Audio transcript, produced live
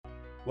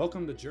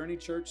Welcome to Journey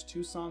Church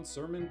Tucson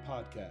Sermon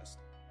Podcast.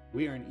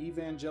 We are an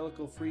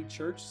evangelical free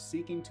church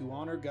seeking to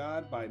honor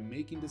God by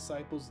making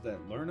disciples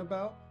that learn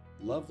about,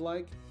 love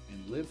like,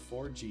 and live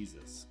for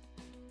Jesus.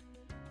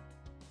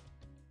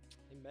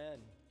 Amen.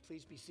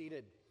 Please be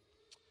seated.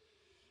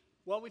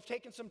 Well, we've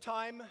taken some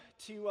time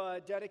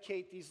to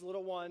dedicate these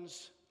little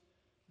ones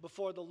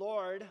before the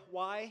Lord.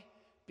 Why?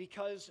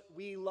 Because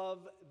we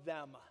love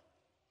them.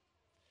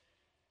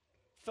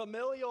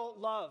 Familial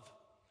love.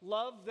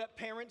 Love that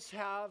parents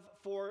have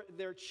for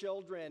their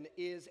children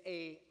is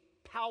a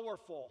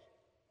powerful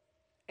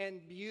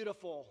and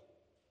beautiful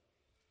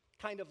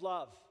kind of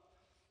love.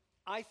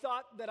 I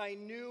thought that I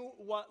knew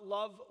what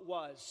love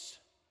was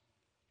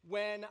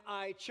when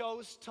I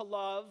chose to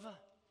love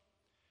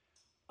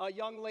a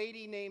young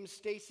lady named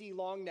Stacy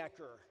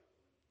Longnecker.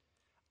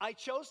 I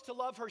chose to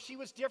love her. She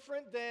was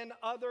different than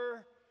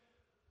other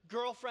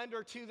girlfriend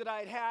or two that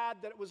I'd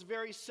had, that was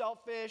very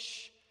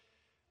selfish,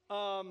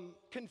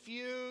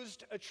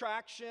 confused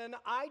attraction.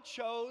 I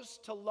chose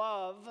to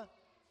love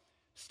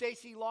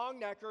Stacy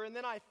Longnecker, and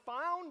then I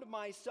found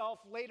myself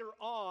later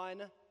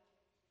on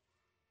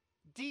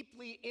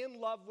deeply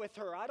in love with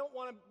her. I don't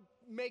want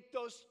to make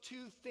those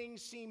two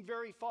things seem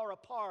very far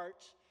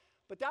apart,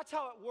 but that's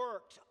how it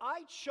worked.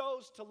 I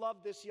chose to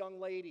love this young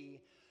lady.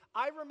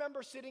 I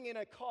remember sitting in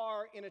a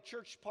car in a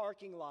church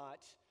parking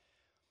lot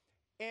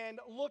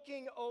and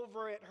looking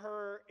over at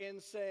her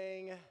and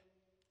saying,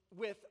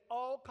 with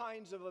all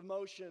kinds of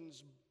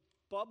emotions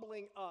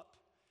bubbling up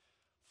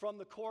from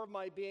the core of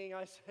my being,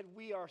 I said,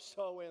 "We are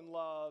so in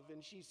love."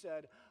 And she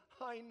said,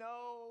 "I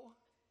know."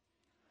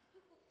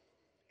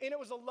 And it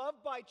was a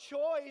love by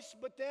choice,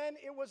 but then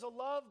it was a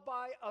love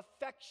by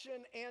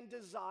affection and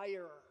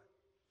desire.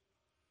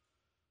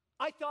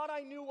 I thought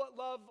I knew what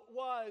love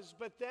was,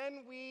 but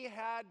then we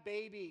had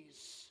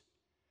babies.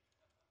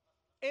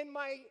 And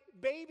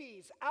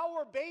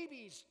our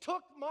babies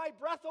took my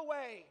breath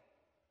away,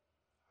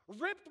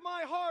 ripped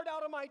my heart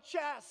out of my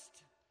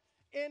chest,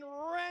 and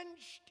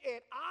wrenched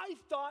it. I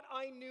thought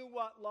I knew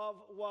what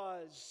love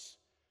was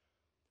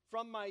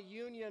from my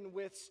union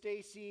with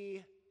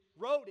Stacy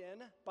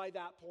Roden by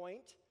that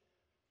point.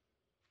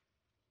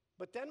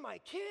 But then my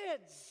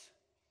kids,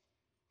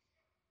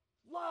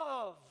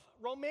 love,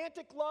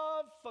 romantic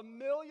love,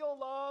 familial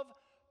love,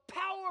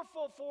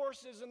 powerful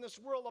forces in this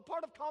world, a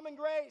part of common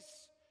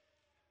grace.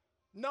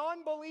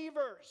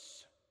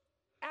 Non-believers,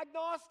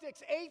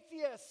 agnostics,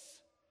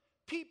 atheists,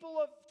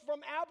 people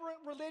from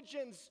aberrant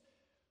religions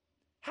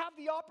have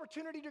the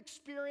opportunity to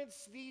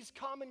experience these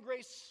common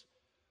grace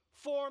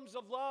forms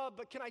of love.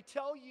 But can I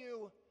tell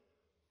you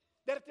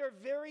that at their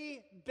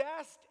very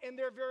best and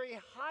their very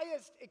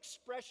highest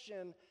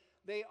expression,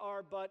 they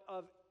are but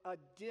of a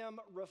dim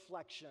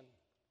reflection.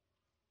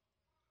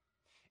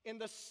 In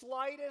the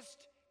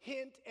slightest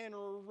hint and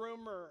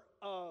rumor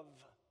of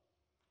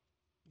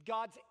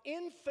God's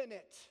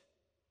infinite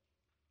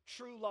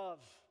true love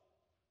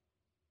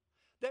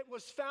that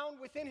was found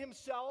within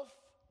himself,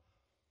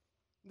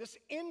 this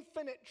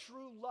infinite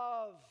true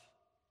love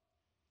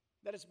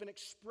that has been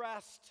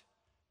expressed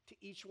to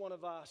each one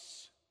of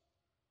us,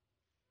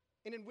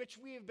 and in which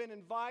we have been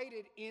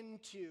invited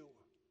into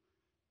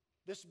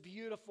this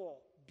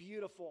beautiful,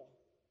 beautiful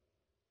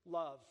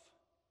love.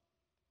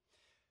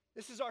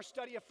 This is our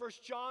study of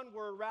 1 John.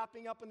 We're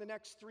wrapping up in the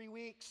next 3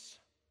 weeks.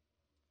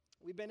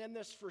 We've been in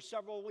this for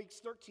several weeks,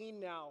 13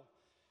 now.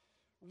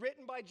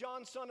 Written by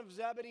John, son of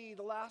Zebedee,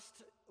 the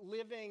last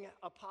living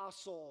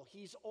apostle.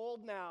 He's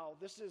old now.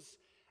 This is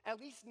at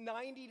least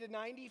 90 to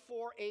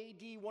 94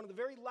 AD, one of the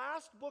very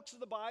last books of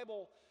the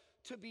Bible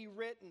to be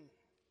written.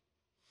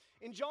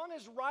 And John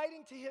is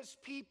writing to his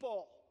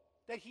people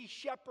that he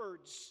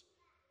shepherds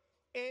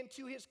and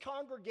to his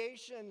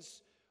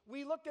congregations.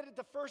 We looked at it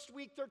the first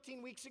week,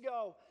 13 weeks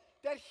ago,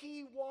 that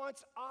he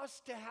wants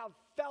us to have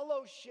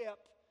fellowship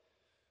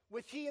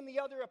with he and the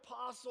other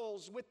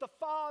apostles, with the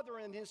Father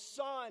and his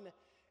Son,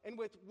 and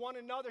with one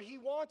another. He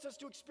wants us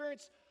to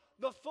experience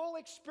the full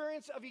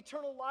experience of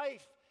eternal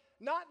life,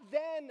 not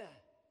then,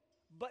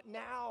 but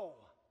now.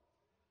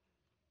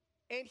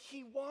 And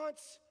he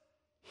wants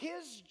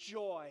his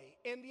joy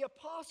and the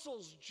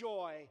apostles'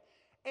 joy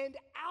and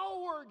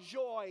our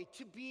joy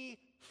to be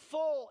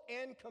full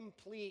and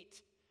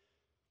complete.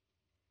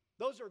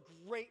 Those are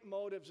great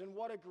motives, and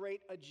what a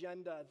great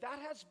agenda. That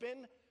has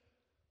been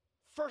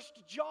 1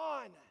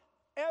 John.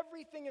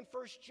 Everything in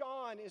 1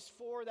 John is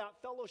for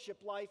that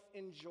fellowship life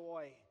and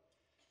joy.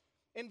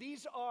 And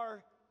these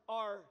are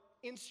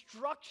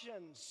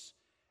instructions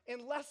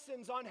and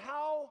lessons on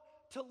how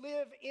to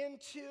live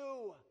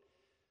into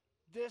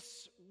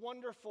this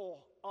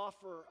wonderful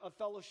offer of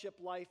fellowship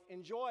life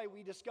and joy.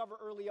 We discover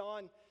early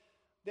on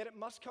that it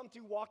must come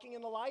through walking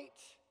in the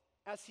light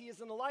as he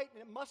is in the light,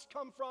 and it must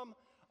come from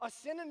a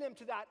synonym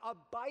to that,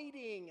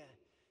 abiding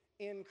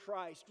in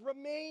Christ,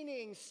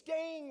 remaining,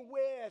 staying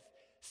with,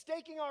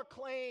 staking our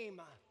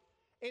claim,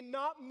 and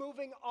not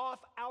moving off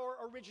our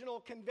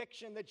original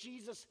conviction that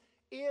Jesus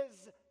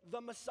is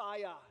the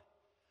Messiah.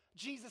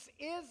 Jesus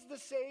is the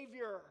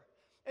Savior,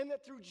 and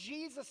that through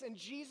Jesus and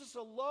Jesus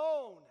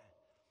alone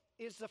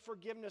is the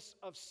forgiveness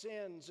of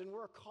sins, and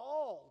we're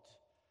called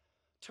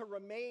to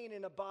remain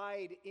and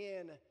abide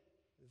in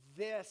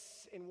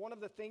this. And one of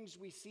the things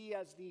we see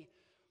as the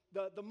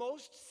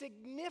most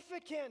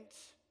significant,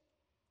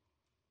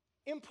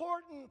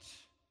 important,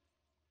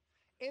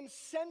 and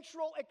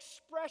central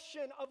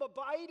expression of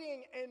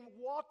abiding and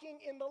walking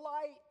in the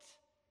light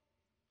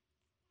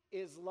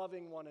is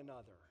loving one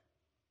another.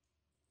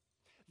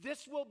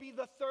 This will be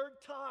the third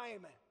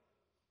time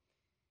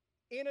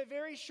in a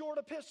very short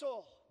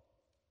epistle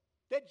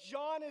that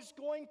John is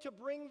going to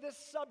bring this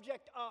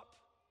subject up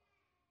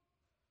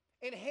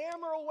and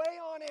hammer away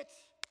on it.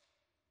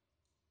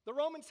 The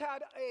Romans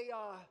had a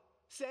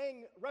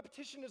saying,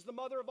 repetition is the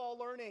mother of all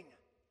learning.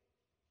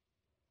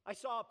 I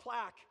saw a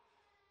plaque.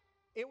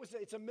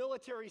 It's a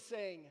military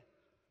saying.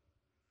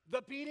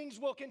 The beatings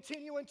will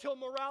continue until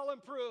morale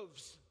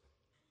improves.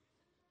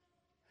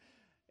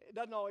 It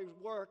doesn't always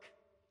work,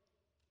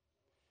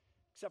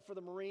 except for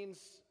the Marines.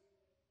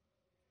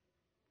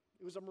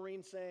 It was a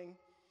Marine saying.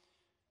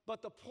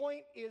 But the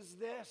point is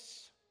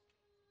this: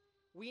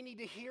 we need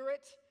to hear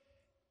it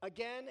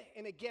again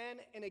and again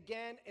and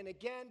again and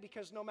again,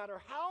 because no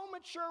matter how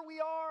mature we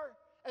are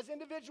as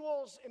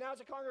individuals and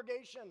as a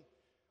congregation,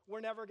 we're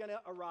never going to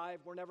arrive.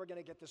 We're never going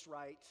to get this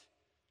right.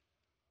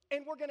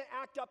 And we're going to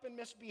act up and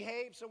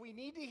misbehave, so we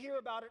need to hear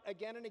about it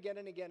again and again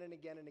and again and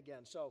again and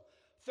again. So,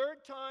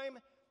 third time,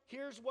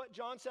 here's what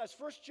John says.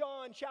 1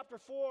 John chapter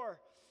 4,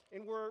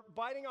 and we're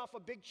biting off a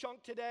big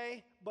chunk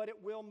today, but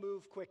it will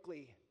move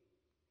quickly.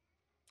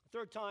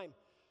 Third time,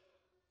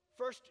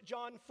 1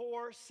 John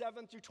 4,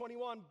 7 through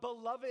 21.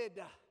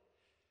 Beloved,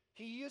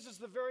 he uses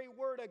the very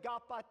word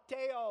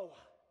agapateo.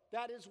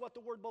 That is what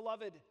the word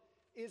beloved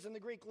is in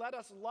the Greek. Let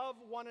us love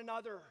one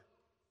another.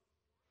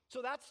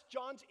 So that's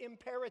John's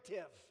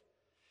imperative.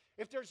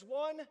 If there's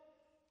one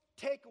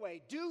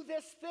takeaway, do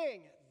this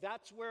thing,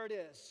 that's where it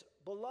is.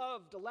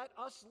 Beloved, let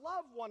us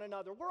love one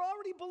another. We're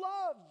already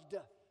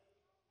beloved.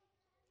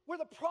 We're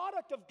the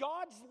product of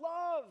God's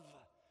love.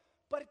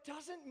 But it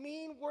doesn't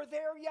mean we're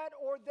there yet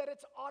or that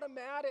it's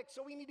automatic.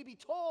 So we need to be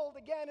told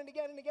again and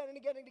again and again and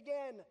again and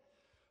again.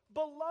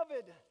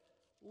 Beloved,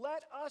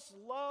 let us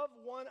love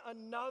one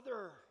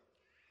another.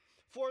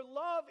 For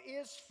love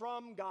is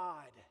from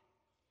God.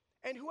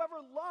 And whoever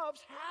loves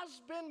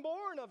has been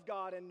born of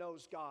God and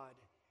knows God.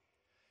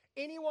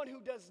 Anyone who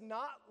does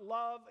not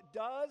love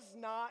does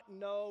not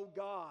know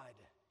God,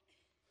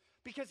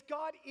 because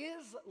God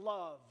is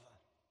love.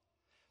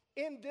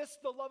 In this,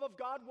 the love of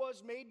God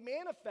was made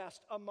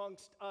manifest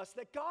amongst us,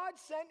 that God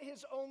sent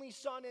his only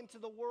Son into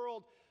the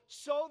world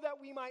so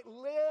that we might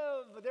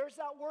live. There's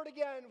that word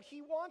again.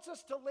 He wants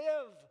us to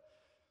live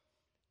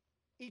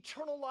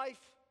eternal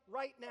life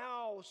right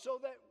now so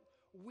that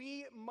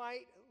we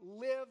might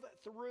live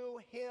through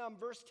him.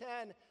 Verse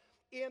 10,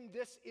 in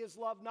this is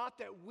love, not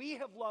that we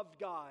have loved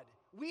God.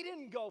 We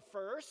didn't go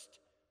first.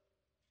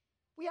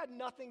 We had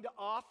nothing to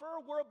offer.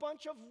 We're a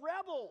bunch of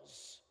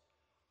rebels.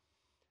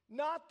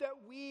 Not that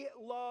we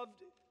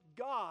loved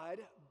God,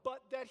 but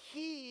that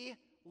he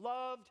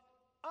loved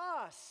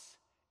us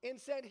and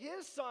sent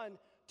his Son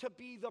to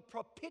be the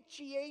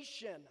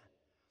propitiation.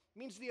 It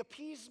means the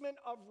appeasement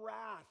of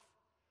wrath.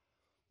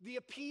 The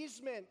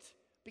appeasement,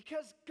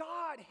 because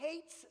God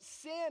hates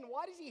sin.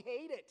 Why does he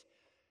hate it?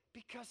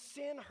 Because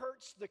sin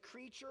hurts the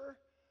creature.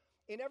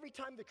 And every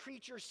time the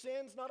creature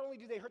sins, not only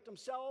do they hurt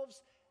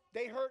themselves,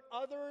 they hurt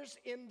others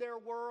in their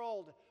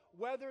world,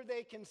 whether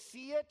they can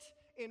see it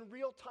in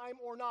real time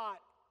or not.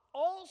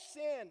 All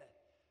sin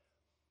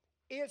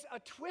is a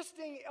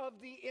twisting of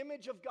the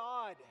image of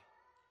God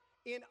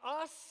in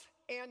us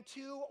and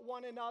to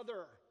one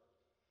another.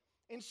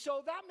 And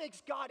so that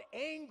makes God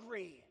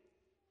angry.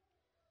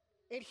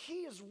 And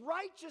he is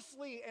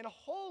righteously and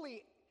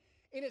holy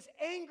in his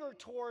anger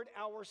toward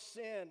our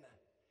sin.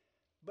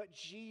 But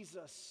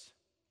Jesus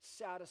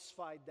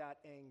satisfied that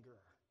anger.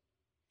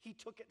 He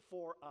took it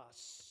for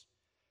us,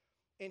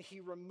 and he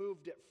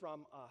removed it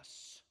from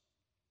us.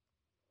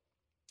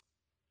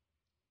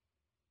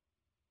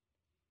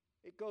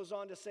 It goes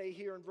on to say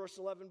here in verse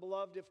 11,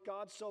 beloved, if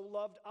God so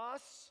loved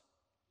us,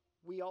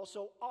 we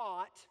also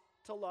ought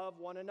to love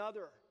one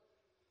another.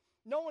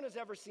 No one has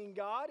ever seen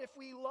God. If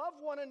we love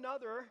one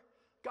another,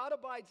 God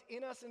abides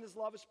in us, and his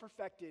love is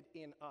perfected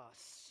in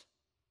us.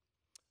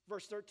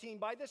 Verse 13,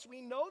 by this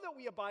we know that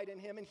we abide in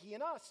him and he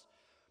in us,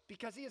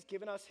 because he has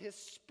given us his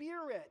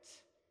Spirit.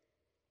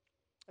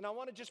 And I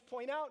want to just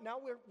point out, now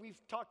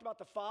we've talked about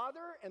the Father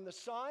and the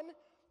Son,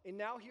 and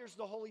now here's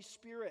the Holy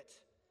Spirit.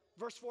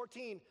 Verse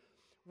 14,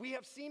 we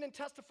have seen and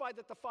testified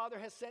that the Father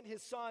has sent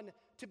his Son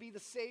to be the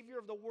Savior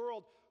of the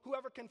world.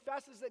 Whoever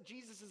confesses that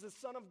Jesus is the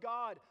Son of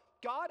God,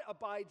 God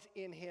abides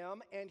in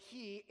him and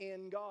he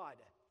in God.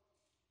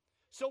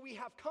 So we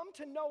have come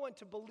to know and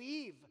to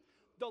believe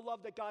the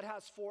love that God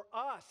has for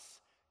us.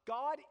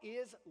 God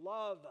is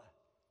love.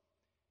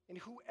 And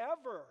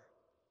whoever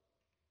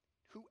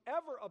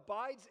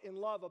abides in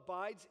love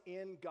abides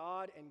in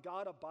God, and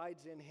God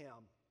abides in him.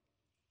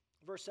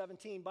 Verse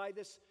 17, by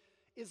this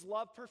is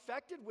love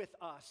perfected with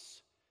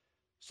us,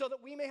 so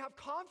that we may have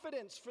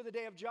confidence for the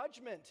day of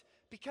judgment,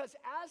 Because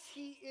as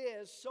he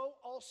is, so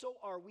also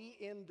are we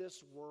in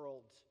this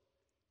world.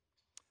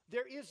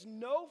 There is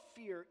no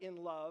fear in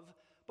love,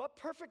 but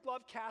perfect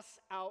love casts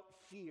out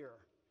fear.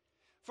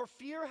 For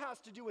fear has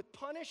to do with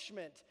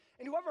punishment,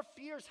 and whoever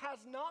fears has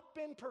not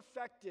been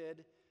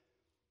perfected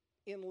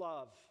in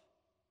love.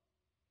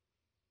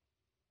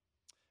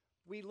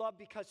 We love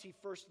because he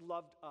first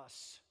loved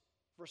us.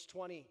 Verse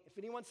 20, if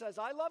anyone says,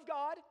 I love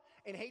God,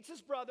 and hates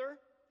his brother,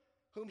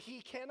 whom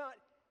he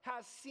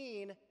has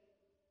seen,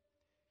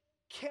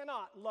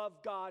 cannot love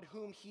God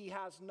whom he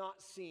has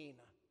not seen.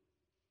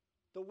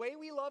 The way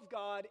we love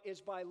God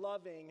is by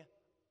loving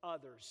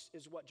others,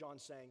 is what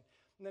John's saying.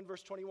 And then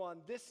verse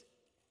 21,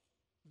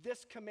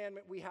 this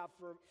commandment we have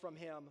from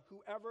him,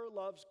 whoever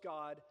loves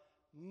God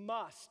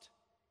must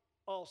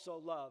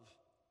also love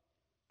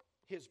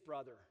his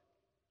brother.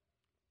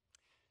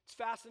 It's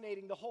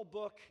fascinating. The whole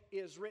book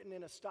is written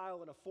in a style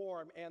and a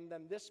form, and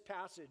then this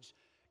passage,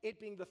 it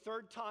being the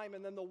third time,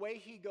 and then the way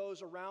he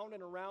goes around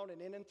and around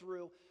and in and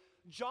through.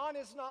 John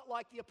is not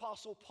like the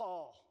Apostle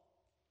Paul.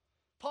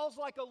 Paul's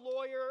like a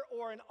lawyer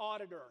or an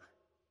auditor,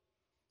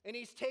 and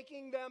he's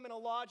taking them in a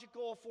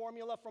logical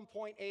formula from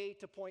point A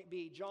to point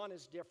B. John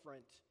is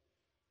different.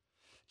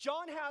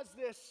 John has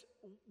this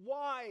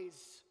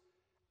wise,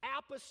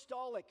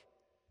 apostolic,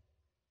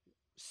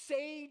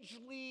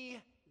 sagely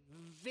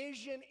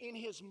vision in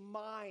his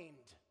mind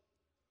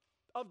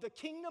of the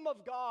kingdom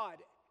of God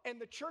and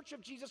the church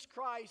of Jesus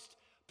Christ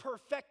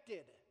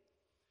perfected.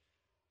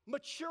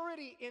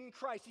 Maturity in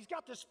Christ. He's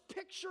got this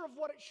picture of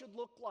what it should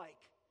look like.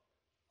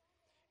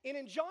 And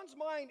in John's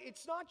mind,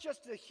 it's not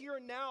just the here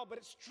and now, but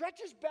it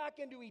stretches back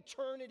into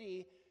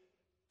eternity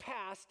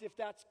past, if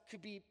that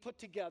could be put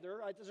together.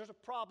 There's a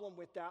problem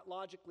with that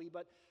logically,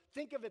 but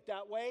think of it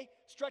that way.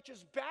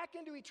 Stretches back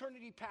into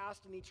eternity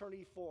past and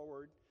eternity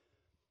forward.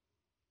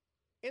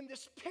 In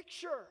this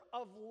picture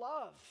of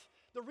love,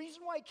 the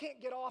reason why he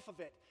can't get off of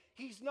it,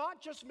 he's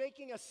not just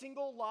making a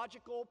single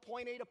logical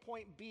point A to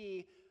point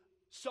B,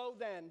 so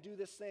then do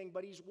this thing,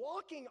 but he's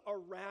walking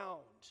around.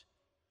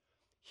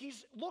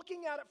 He's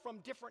looking at it from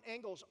different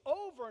angles,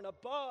 over and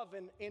above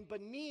and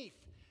beneath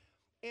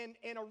and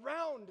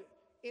around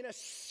in a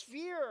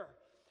sphere.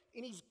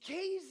 And he's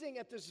gazing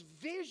at this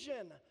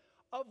vision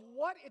of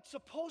what it's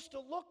supposed to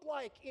look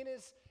like in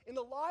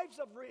the lives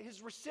of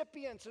his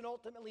recipients and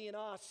ultimately in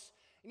us.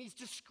 And he's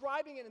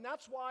describing it, and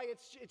that's why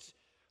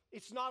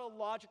it's not a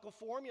logical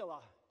formula.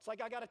 It's like,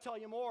 I got to tell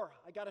you more.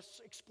 I got to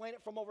explain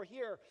it from over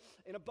here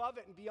and above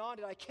it and beyond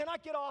it. I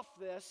cannot get off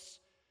this.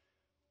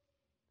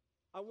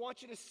 I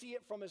want you to see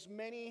it from as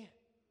many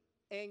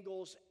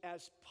angles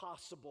as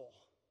possible.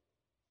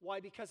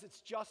 Why? Because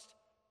it's just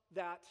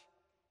that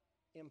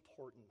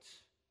important.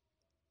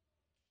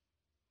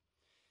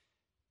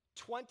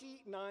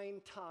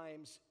 29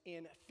 times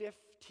in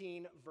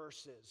 15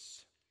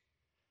 verses,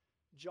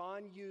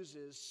 John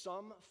uses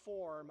some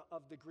form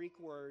of the Greek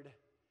word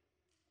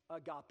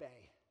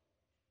agape.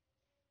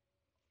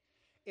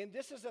 And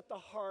this is at the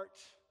heart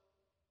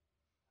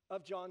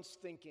of John's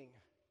thinking.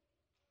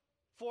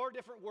 4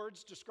 different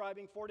words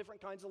describing 4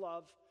 different kinds of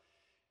love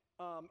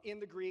in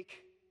the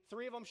Greek.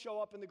 3 of them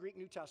show up in the Greek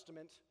New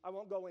Testament. I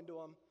won't go into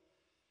them.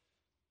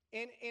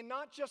 And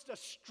not just a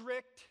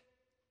strict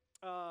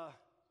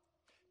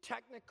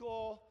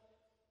technical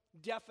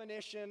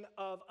definition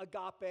of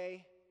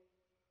agape,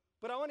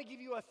 but I want to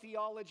give you a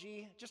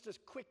theology, just a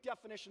quick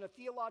definition, a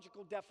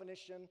theological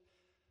definition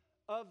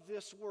of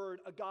this word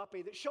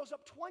agape that shows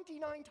up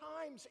 29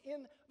 times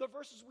in the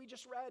verses we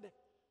just read.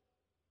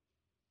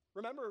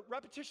 Remember,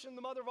 repetition,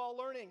 the mother of all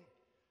learning.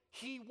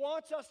 He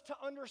wants us to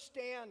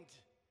understand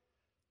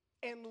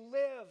and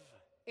live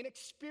and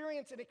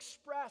experience and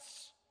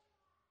express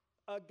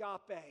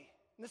agape.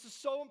 And this is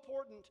so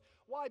important.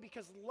 Why?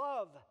 Because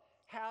love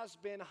has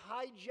been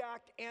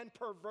hijacked and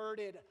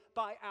perverted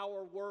by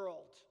our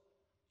world.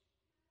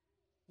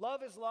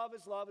 Love is love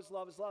is love is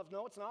love is love.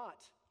 No, it's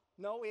not.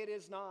 No, it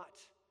is not.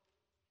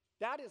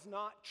 That is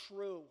not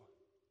true.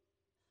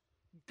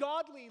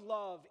 Godly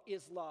love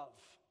is love.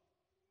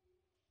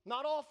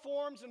 Not all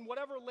forms and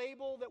whatever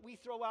label that we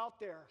throw out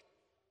there.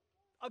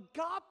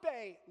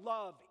 Agape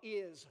love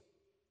is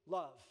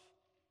love.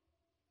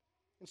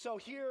 And so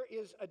here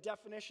is a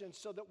definition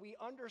so that we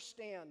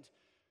understand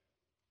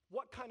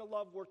what kind of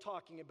love we're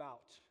talking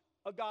about.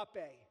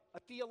 Agape, a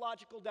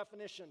theological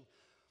definition.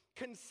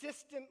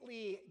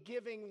 Consistently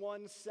giving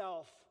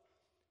oneself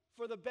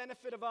for the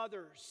benefit of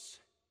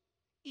others,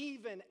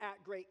 even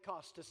at great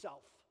cost to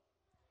self.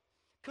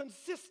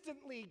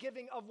 Consistently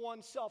giving of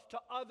oneself to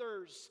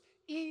others,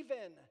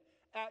 even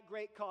at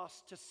great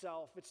cost to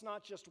self. It's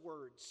not just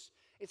words.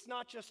 It's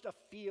not just a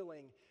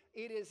feeling.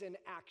 It is an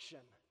action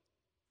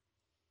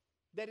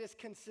that is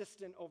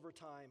consistent over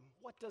time.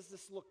 What does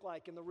this look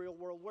like in the real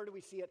world? Where do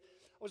we see it?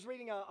 I was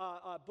reading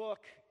a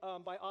book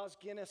by Os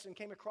Guinness and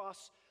came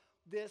across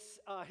this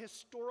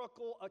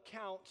historical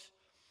account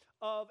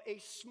of a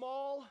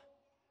small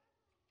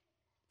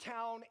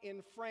town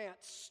in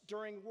France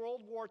during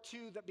World War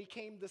II that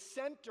became the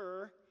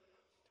center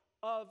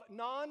of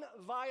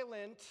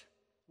nonviolent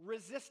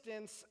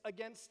resistance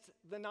against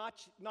the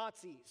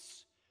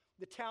Nazis.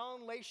 The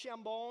town Les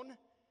Chambon,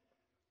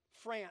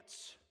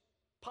 France,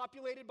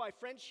 populated by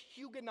French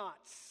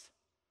Huguenots.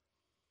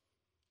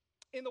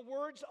 In the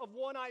words of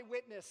one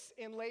eyewitness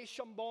in Les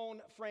Chambon,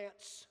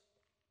 France,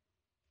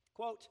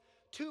 quote,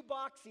 two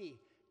boxy,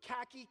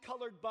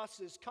 khaki-colored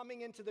buses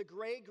coming into the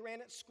gray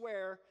granite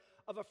square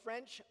of a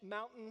French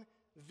mountain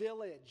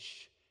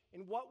village.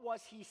 And what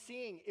was he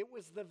seeing? It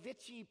was the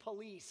Vichy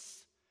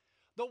police,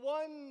 the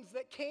ones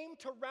that came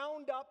to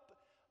round up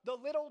the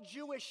little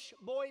Jewish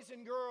boys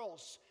and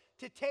girls,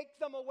 to take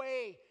them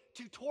away,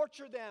 to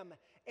torture them,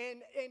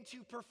 and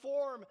to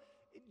perform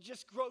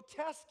just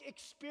grotesque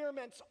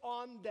experiments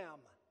on them.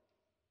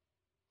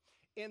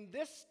 In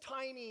this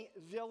tiny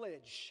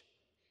village,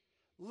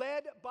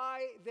 led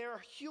by their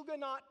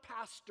Huguenot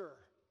pastor,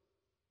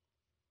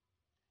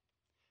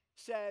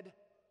 said,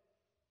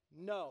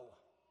 no.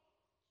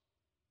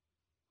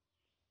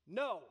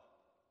 No.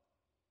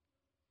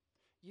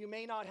 You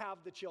may not have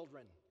the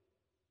children.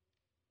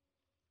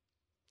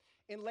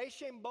 And Les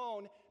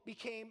Chambon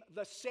became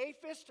the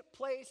safest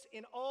place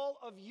in all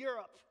of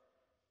Europe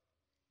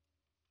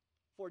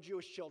for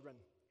Jewish children.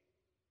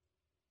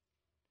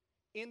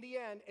 In the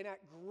end, and at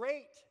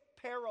great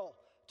peril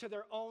to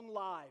their own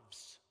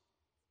lives,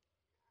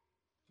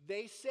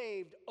 they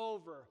saved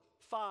over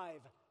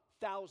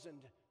 5,000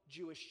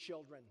 Jewish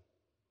children.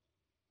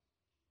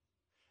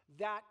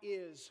 That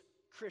is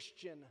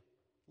Christian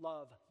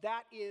love.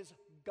 That is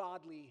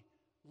godly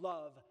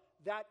love.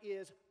 That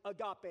is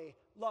agape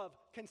love,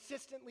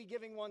 consistently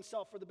giving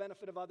oneself for the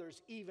benefit of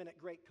others, even at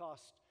great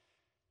cost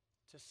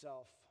to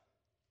self.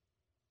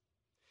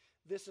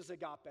 This is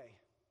agape.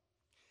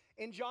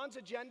 In John's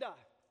agenda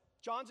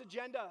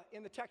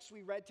in the text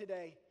we read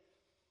today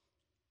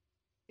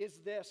is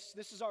this.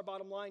 This is our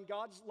bottom line.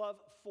 God's love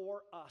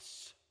for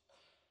us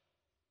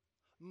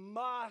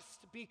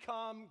must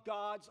become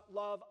God's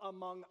love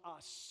among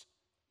us.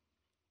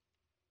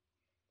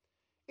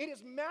 It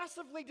is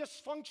massively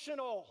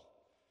dysfunctional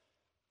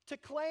to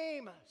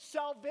claim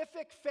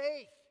salvific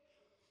faith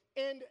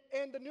and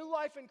the new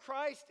life in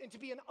Christ and to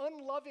be an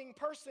unloving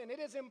person. It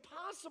is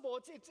impossible.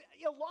 It's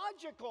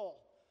illogical.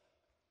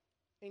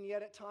 And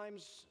yet at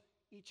times,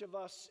 each of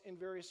us in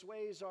various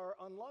ways are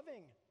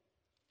unloving.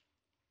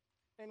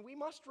 And we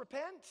must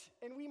repent,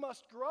 and we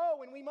must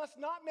grow, and we must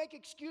not make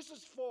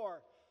excuses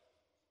for.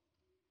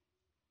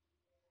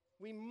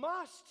 We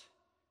must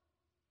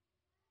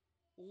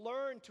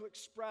learn to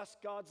express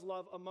God's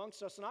love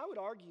amongst us. And I would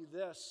argue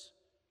this.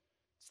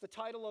 It's the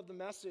title of the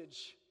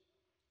message.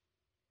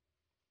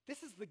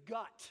 This is the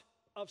gut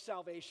of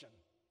salvation.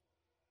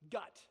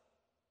 Gut.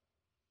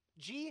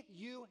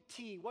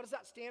 G-U-T. What does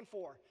that stand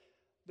for?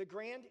 The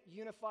Grand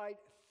Unified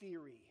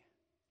Theory.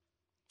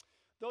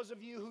 Those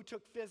of you who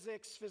took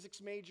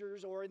physics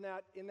majors, or in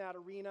that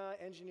arena,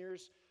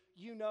 engineers,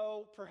 you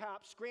know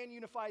perhaps Grand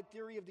Unified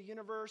Theory of the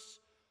universe.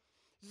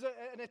 This is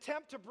an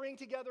attempt to bring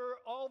together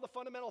all the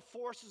fundamental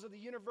forces of the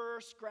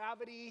universe: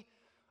 gravity,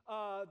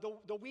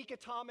 the weak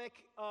atomic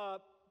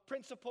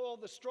principle,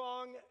 the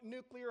strong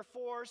nuclear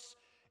force,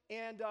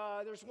 and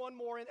there's one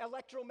more, in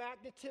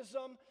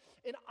electromagnetism.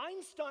 And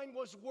Einstein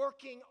was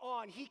working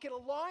on, he could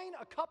align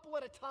a couple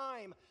at a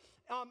time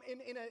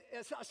in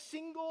a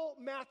single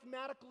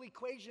mathematical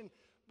equation,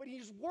 but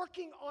he's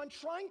working on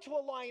trying to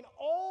align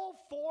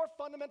all four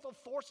fundamental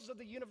forces of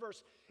the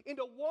universe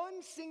into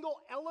one single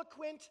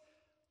eloquent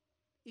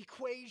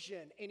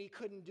equation, and he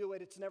couldn't do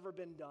it. It's never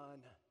been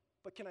done.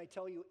 But can I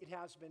tell you, it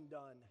has been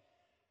done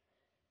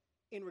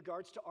in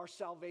regards to our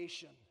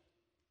salvation.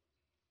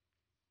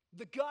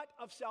 The gut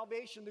of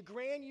salvation, the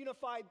Grand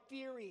Unified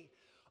Theory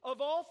of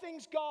all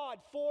things God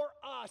for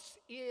us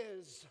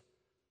is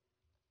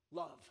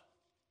love.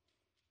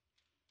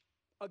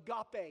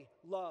 Agape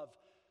love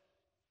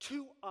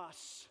to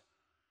us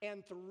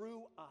and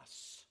through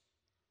us.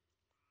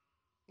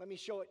 Let me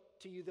show it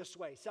to you this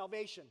way.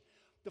 Salvation,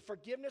 the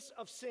forgiveness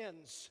of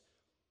sins,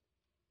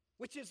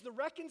 which is the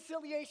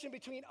reconciliation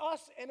between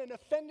us and an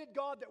offended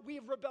God that we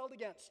have rebelled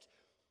against.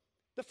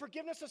 The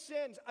forgiveness of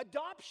sins.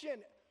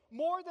 Adoption,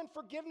 more than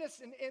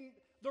forgiveness in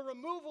the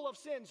removal of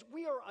sins.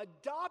 We are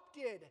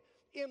adopted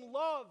in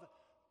love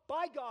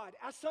by God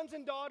as sons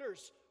and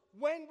daughters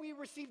when we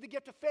receive the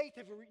gift of faith.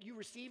 Have you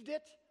received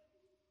it?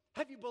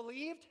 Have you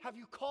believed? Have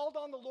you called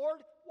on the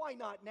Lord? Why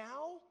not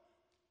now?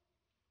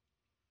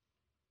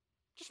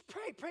 Just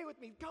pray with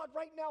me. God,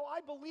 right now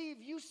I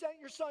believe you sent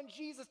your son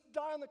Jesus to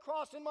die on the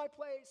cross in my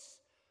place.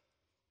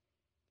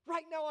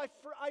 Right now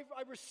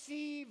I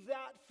receive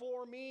that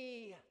for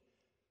me.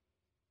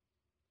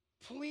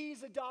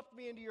 Please adopt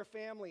me into your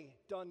family.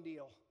 Done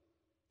deal.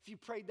 If you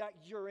prayed that,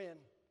 you're in.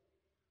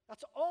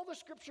 That's all the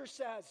scripture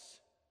says.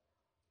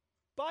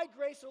 By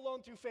grace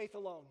alone, through faith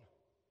alone.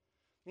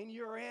 And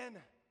you're in.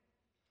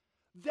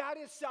 That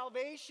is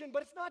salvation,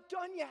 but it's not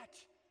done yet.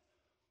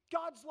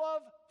 God's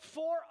love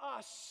for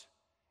us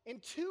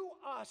and to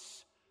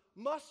us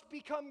must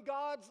become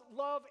God's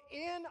love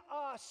in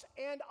us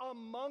and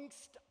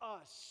amongst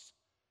us.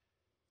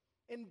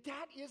 And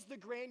that is the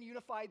Grand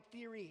Unified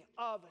Theory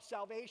of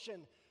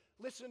salvation.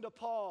 Listen to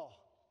Paul,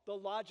 the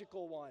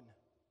logical one.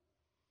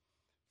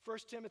 1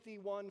 Timothy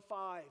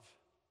 1:5.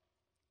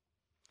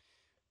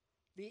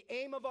 The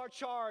aim of our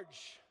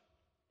charge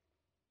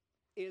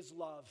is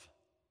love.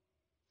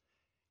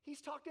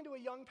 He's talking to a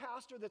young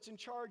pastor that's in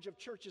charge of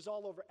churches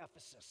all over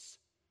Ephesus.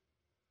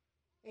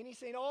 And he's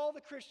saying, all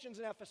the Christians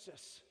in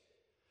Ephesus,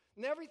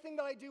 and everything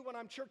that I do when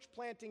I'm church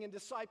planting and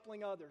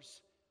discipling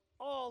others,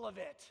 all of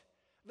it,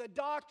 the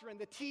doctrine,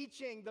 the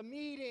teaching, the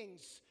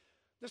meetings,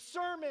 the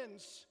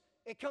sermons,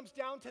 it comes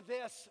down to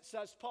this,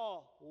 says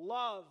Paul,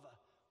 love.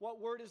 What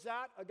word is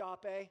that?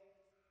 Agape.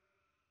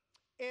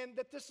 And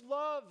that this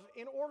love,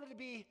 in order to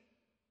be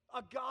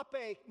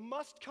agape,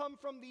 must come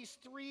from these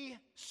three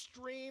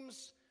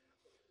streams: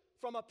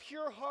 from a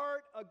pure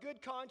heart, a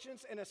good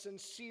conscience, and a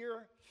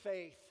sincere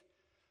faith.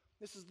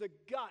 This is the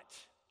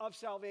gut of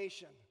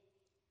salvation,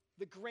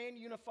 the grand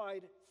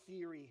unified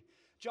theory.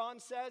 John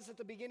says at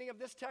the beginning of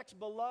this text,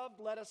 "Beloved,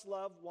 let us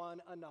love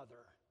one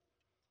another."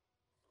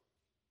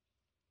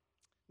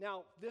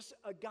 Now, this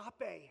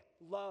agape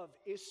love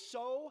is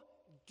so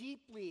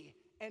deeply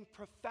and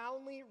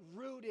profoundly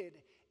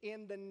rooted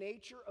in the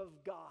nature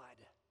of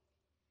God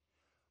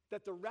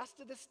that the rest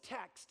of this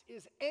text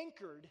is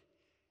anchored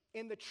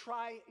in the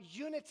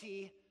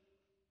triunity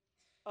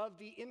of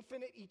the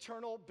infinite,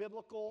 eternal,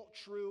 biblical,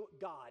 true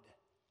God.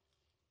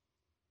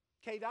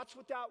 Okay, that's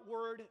what that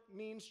word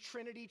means,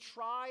 Trinity.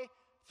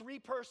 Three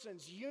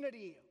persons,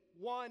 unity,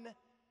 one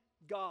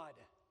God.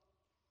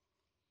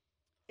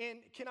 And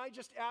can I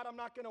just add, I'm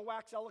not going to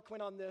wax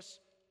eloquent on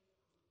this.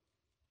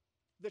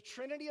 The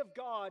Trinity of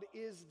God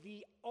is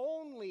the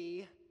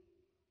only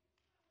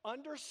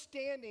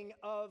understanding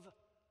of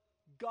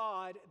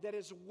God that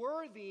is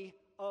worthy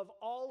of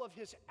all of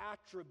his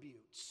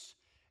attributes.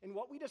 And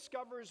what we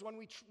discover is when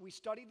we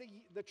study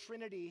the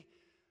Trinity,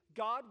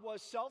 God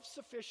was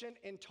self-sufficient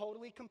and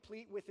totally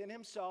complete within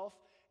himself,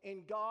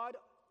 and God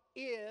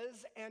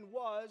is and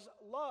was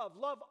love.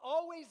 Love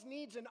always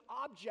needs an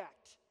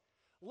object.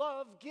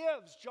 Love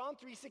gives. John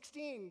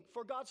 3:16,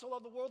 for God so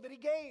loved the world that he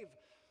gave.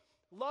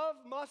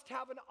 Love must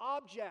have an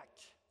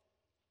object.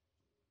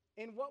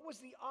 And what was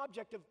the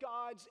object of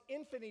God's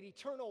infinite,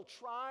 eternal,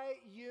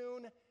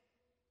 triune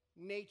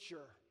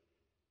nature?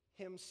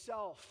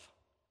 Himself.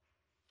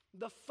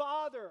 The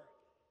Father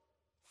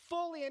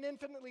fully and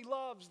infinitely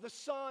loves the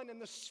Son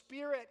and the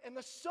Spirit, and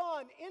the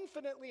Son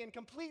infinitely and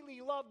completely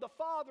loved the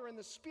Father and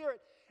the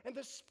Spirit, and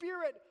the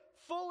Spirit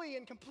fully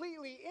and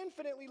completely,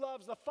 infinitely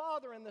loves the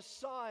Father and the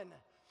Son.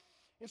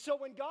 And so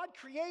when God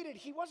created,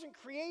 he wasn't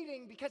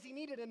creating because he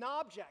needed an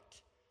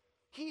object.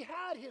 He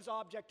had his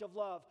object of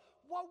love.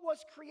 What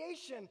was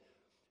creation?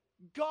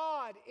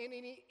 God in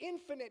an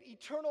infinite,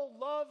 eternal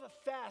love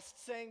fest,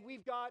 saying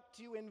we've got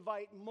to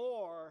invite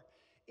more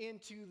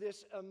into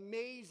this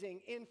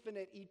amazing,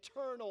 infinite,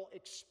 eternal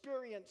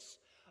experience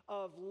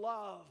of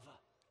love.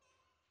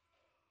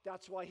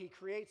 That's why he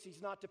creates.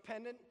 He's not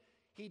dependent.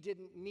 He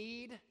didn't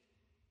need.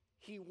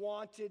 He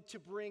wanted to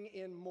bring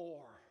in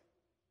more.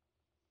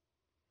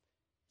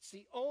 It's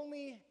the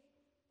only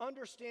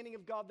understanding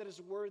of God that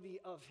is worthy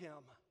of him.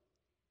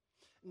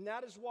 And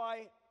that is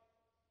why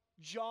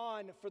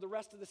John, for the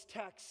rest of this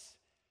text,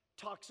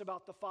 talks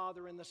about the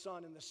Father and the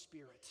Son and the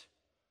Spirit.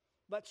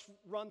 Let's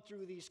run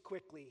through these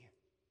quickly.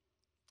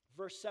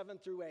 Verse 7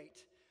 through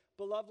 8.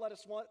 Beloved, let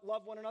us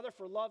love one another,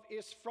 for love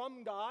is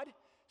from God.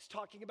 He's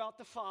talking about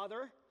the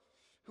Father.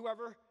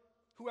 Whoever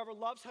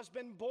loves has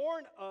been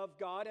born of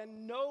God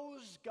and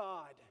knows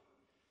God.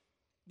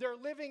 They're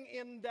living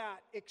in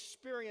that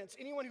experience.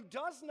 Anyone who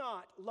does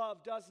not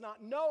love does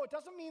not know. It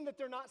doesn't mean that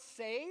they're not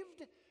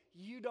saved.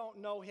 You don't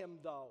know him,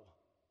 though.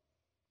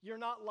 You're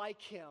not like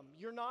him.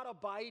 You're not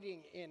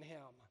abiding in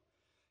him.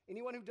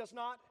 Anyone who does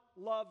not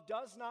love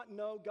does not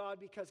know God,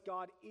 because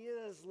God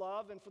is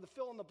love. And for the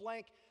fill in the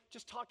blank,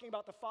 just talking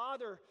about the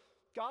Father,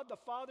 God the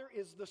Father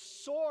is the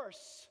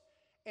source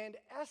and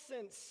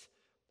essence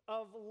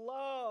of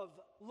love.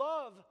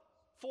 Love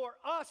for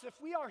us, if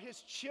we are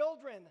his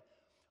children,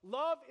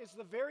 love is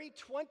the very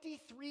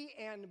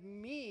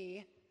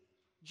 23andMe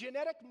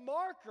genetic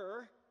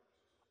marker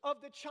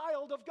of the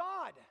child of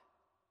God.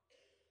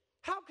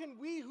 How can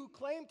we who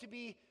claim to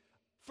be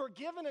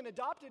forgiven and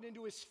adopted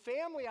into his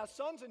family as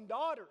sons and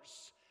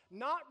daughters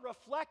not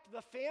reflect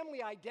the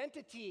family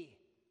identity?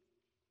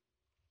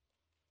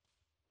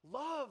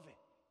 Love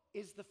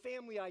is the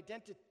family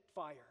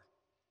identifier.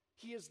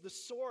 He is the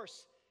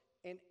source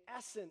and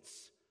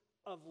essence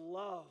of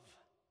love.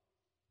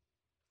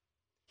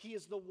 He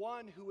is the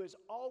one who is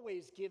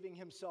always giving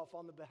himself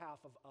on the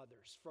behalf of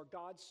others. For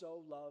God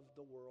so loved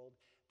the world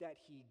that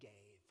he gave.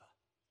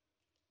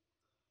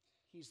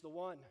 He's the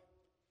one.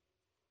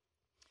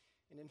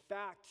 And in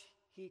fact,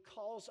 he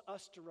calls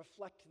us to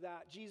reflect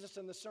that. Jesus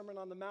in the Sermon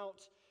on the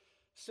Mount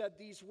said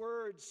these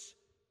words: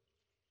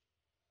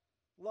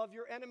 love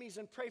your enemies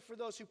and pray for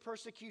those who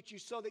persecute you,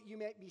 so that you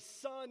may be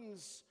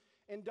sons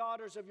and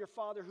daughters of your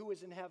Father who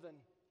is in heaven.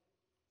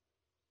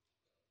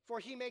 For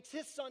he makes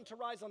his sun to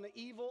rise on the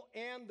evil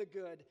and the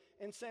good,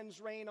 and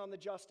sends rain on the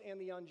just and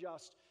the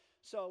unjust.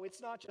 So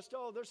it's not just,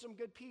 oh, there's some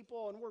good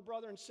people and we're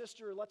brother and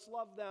sister, let's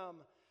love them.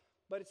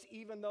 But it's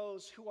even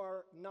those who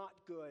are not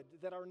good,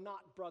 that are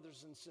not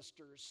brothers and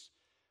sisters,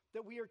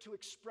 that we are to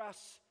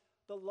express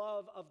the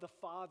love of the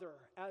Father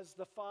as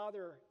the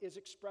Father is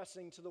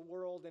expressing to the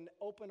world in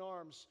open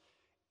arms.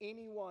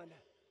 Anyone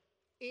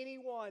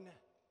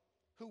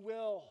who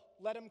will,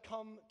 let him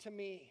come to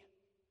me.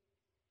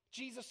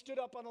 Jesus stood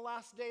up on the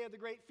last day of the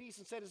great feast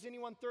and said, is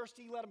anyone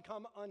thirsty? Let him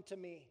come unto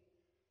me.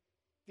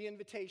 The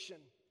invitation.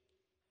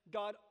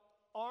 God,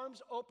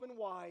 arms open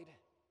wide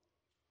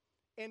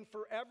and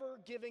forever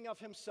giving of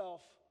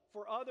himself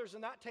for others.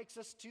 And that takes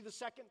us to the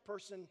second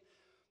person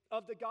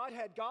of the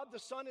Godhead. God the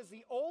Son is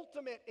the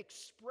ultimate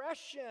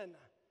expression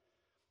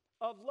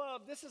of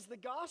love. This is the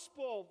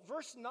gospel.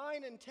 Verse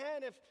 9 and 10,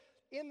 if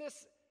in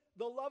this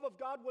the love of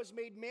God was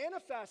made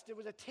manifest, it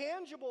was a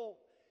tangible,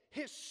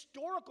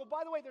 historical.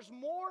 By the way, there's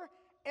more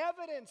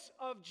evidence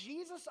of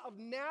Jesus of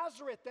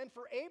Nazareth than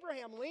for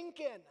Abraham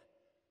Lincoln.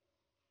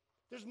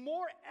 There's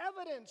more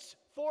evidence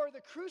for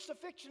the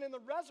crucifixion and the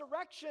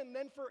resurrection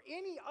than for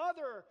any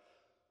other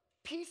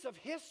piece of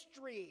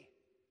history.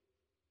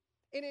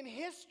 And in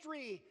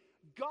history,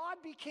 God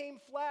became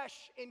flesh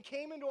and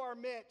came into our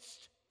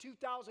midst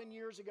 2,000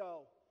 years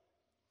ago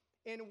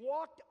and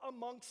walked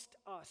amongst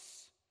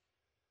us.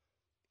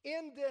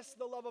 In this,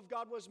 the love of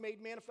God was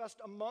made manifest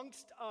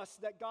amongst us,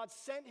 that God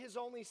sent his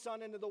only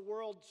Son into the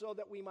world so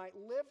that we might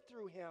live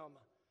through him.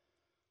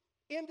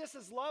 In this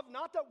is love,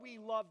 not that we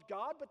loved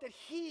God, but that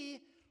he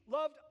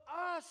loved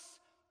us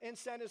and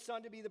sent his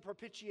Son to be the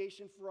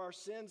propitiation for our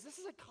sins. This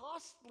is a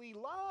costly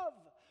love.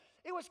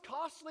 It was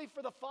costly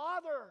for the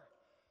Father,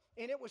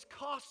 and it was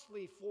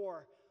costly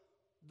for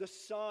the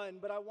Son.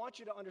 But I want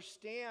you to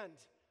understand,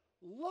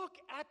 look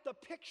at the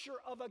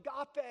picture of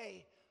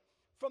agape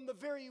from the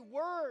very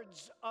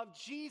words of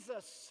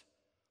Jesus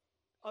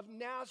of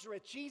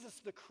Nazareth,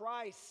 Jesus the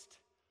Christ,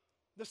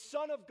 the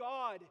Son of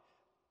God.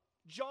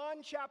 John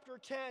chapter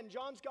 10,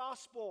 John's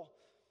gospel,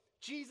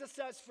 Jesus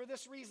says, for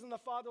this reason the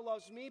Father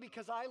loves me,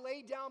 because I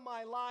lay down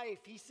my life.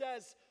 He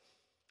says,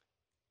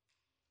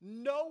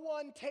 no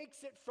one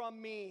takes it from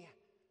me,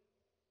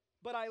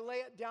 but I lay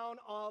it down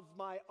of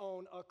my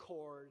own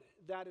accord.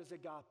 That is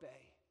agape.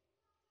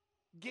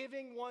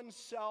 Giving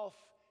oneself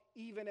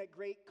even at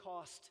great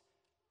cost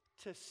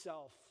to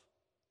self.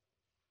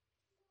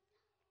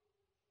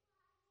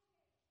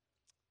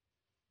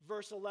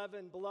 Verse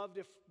 11, beloved,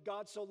 if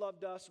God so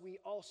loved us, we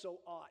also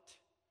ought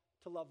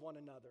to love one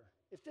another.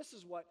 If this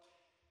is what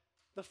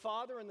the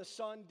Father and the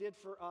Son did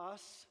for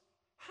us,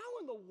 how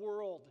in the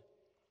world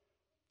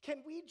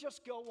can we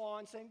just go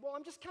on saying, well,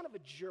 I'm just kind of a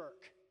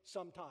jerk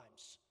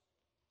sometimes?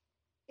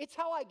 It's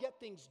how I get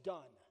things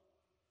done.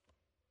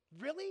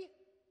 Really?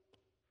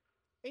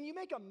 And you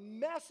make a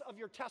mess of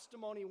your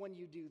testimony when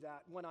you do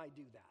that, when I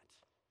do that.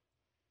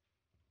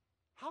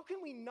 How can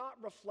we not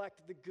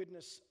reflect the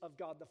goodness of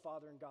God the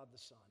Father and God the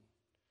Son?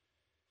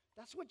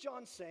 That's what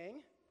John's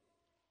saying.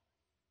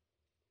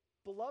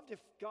 Beloved, if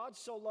God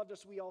so loved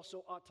us, we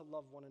also ought to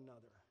love one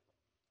another.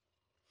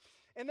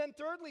 And then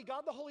thirdly,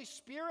 God the Holy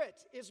Spirit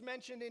is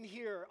mentioned in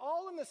here,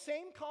 all in the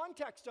same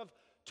context of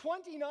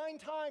 29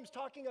 times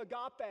talking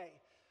agape,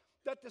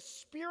 that the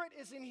Spirit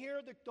is in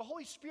here. The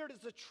Holy Spirit is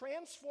the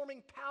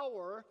transforming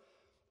power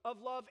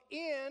of love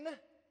in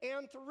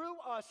and through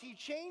us. He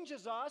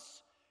changes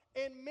us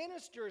and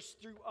ministers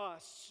through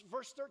us.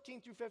 Verse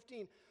 13 through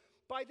 15.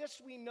 By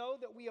this we know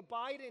that we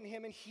abide in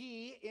him and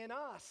he in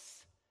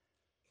us.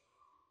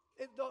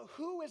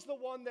 Who is the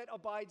one that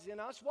abides in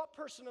us? What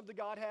person of the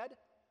Godhead?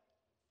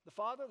 The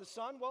Father, the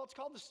Son? Well,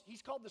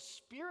 he's called the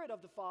Spirit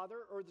of the Father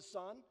or the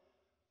Son.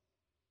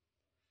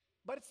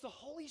 But it's the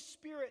Holy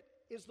Spirit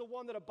is the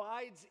one that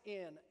abides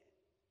in.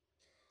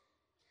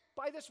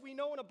 By this we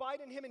know and abide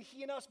in him and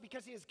he in us,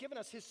 because he has given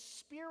us his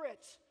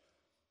Spirit.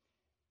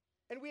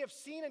 And we have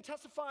seen and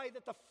testified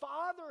that the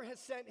Father has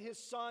sent his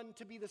Son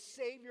to be the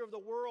Savior of the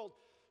world.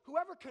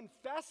 Whoever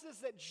confesses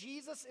that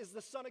Jesus is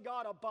the Son of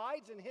God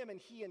abides in him and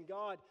he in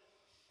God.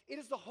 It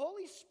is the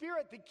Holy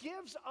Spirit that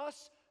gives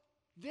us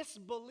this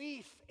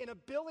belief and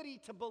ability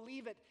to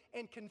believe it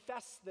and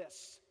confess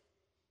this.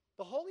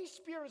 The Holy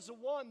Spirit is the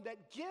one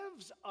that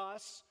gives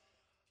us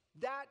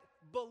that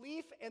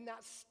belief and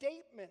that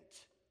statement,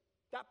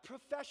 that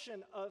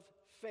profession of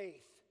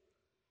faith.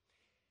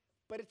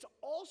 But it's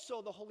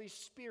also the Holy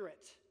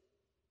Spirit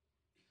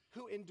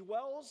who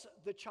indwells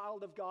the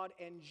child of God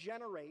and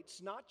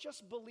generates not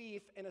just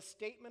belief and a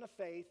statement of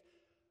faith,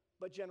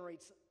 but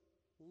generates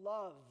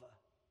love.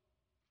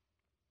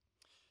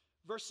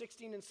 Verse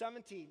 16 and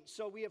 17.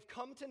 So we have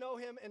come to know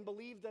him and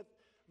believe that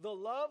the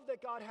love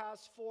that God has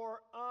for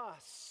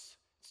us.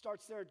 It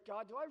starts there.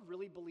 God, do I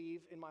really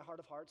believe in my heart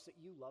of hearts that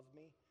you love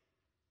me?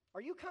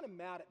 Are you kind of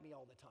mad at me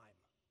all the time?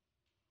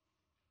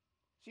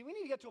 See, we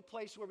need to get to a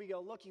place where we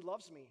go, look, he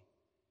loves me.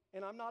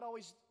 And I'm not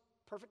always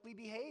perfectly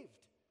behaved.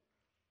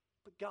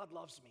 But God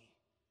loves me.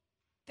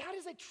 That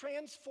is a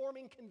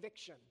transforming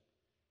conviction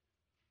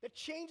that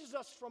changes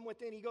us from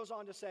within. He goes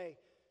on to say,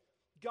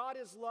 God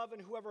is love,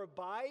 and whoever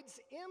abides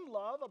in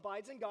love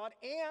abides in God,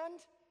 and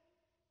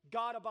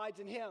God abides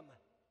in him.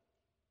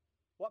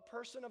 What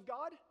person of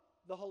God?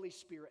 The Holy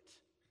Spirit.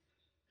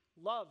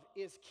 Love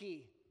is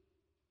key.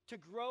 To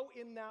grow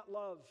in that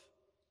love.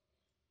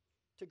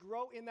 To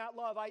grow in that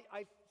love.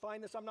 I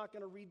find this, I'm not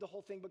going to read the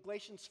whole thing, but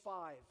Galatians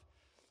 5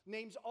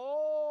 names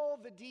all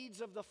the deeds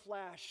of the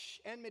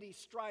flesh: enmity,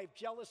 strife,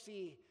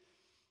 jealousy,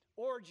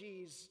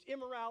 orgies,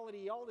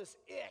 immorality, all this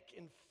ick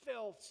and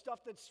filth, stuff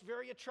that's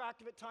very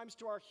attractive at times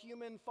to our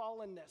human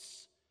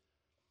fallenness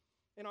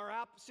and our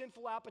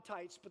sinful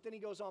appetites. But then he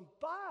goes on,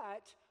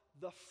 but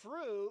the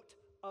fruit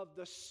of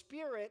the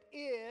Spirit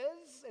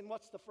is, and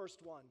what's the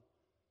first one?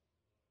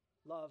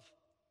 Love.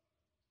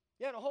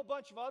 Yeah, and a whole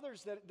bunch of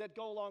others that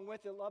go along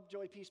with it: love,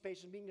 joy, peace,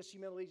 patience, meekness,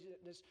 humility,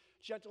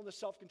 gentleness,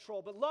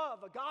 self-control. But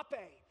love,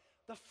 agape,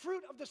 the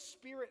fruit of the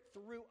Spirit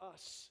through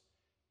us.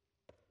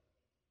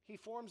 He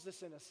forms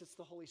this in us. It's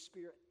the Holy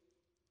Spirit.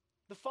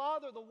 The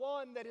Father, the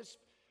one that has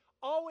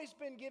always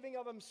been giving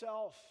of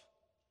himself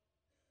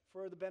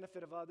for the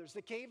benefit of others,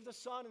 that gave the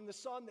Son, and the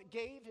Son that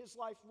gave his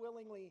life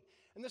willingly,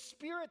 and the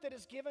Spirit that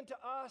is given to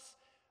us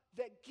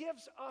that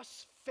gives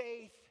us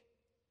faith,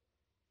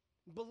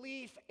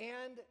 belief,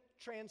 and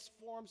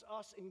transforms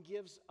us and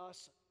gives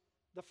us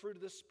the fruit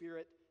of the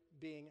Spirit,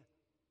 being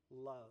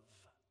love.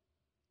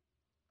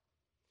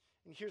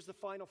 And here's the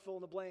final fill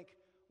in the blank.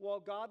 While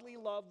godly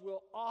love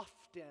will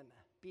often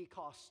be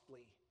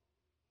costly.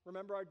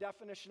 Remember our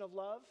definition of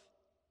love?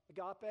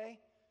 Agape?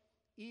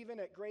 Even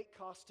at great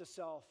cost to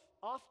self.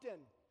 Often,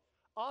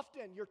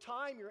 your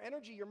time, your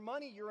energy, your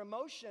money, your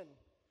emotion.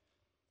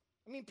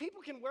 I mean,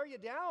 people can wear you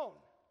down.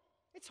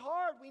 It's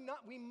hard.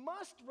 We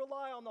must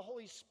rely on the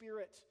Holy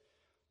Spirit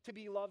to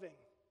be loving.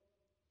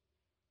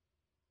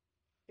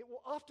 It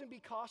will often be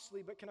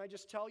costly, but can I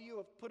just tell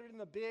you, put it in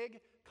the big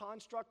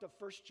construct of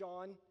 1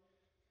 John,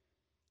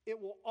 it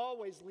will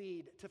always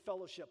lead to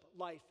fellowship,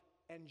 life,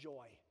 and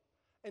joy.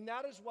 And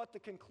that is what the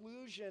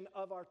conclusion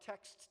of our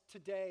text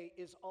today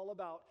is all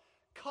about.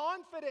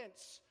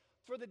 Confidence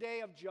for the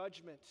day of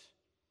judgment.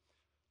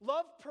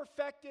 Love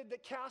perfected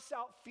that casts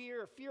out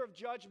fear, fear of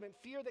judgment,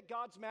 fear that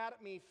God's mad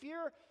at me,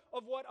 fear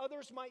of what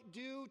others might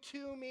do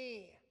to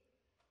me.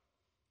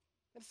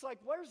 And it's like,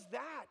 where's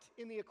that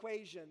in the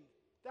equation?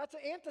 That's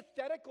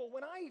antithetical.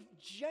 When I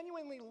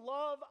genuinely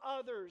love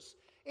others,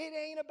 it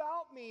ain't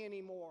about me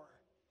anymore.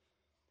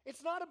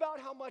 It's not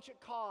about how much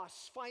it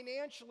costs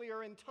financially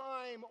or in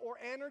time or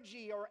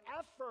energy or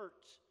effort.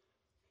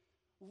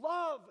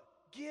 Love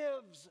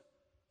gives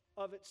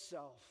of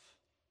itself.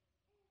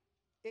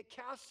 It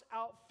casts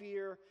out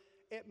fear.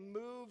 It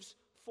moves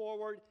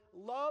forward.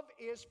 Love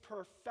is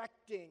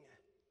perfecting.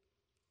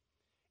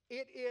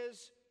 It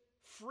is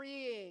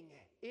freeing.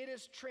 It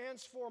is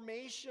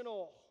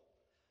transformational.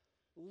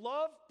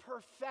 Love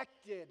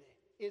perfected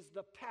is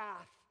the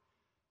path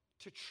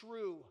to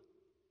true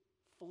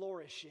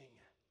flourishing.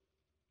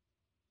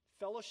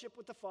 Fellowship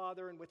with the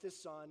Father and with his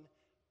Son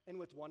and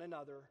with one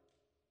another.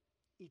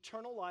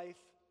 Eternal life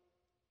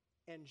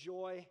and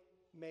joy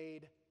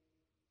made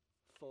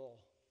full.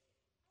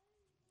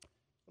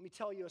 Let me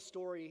tell you a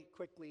story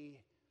quickly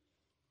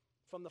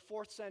from the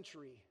 4th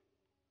century.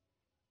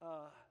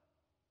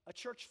 A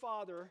church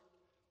father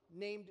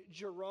named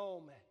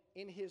Jerome,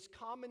 in his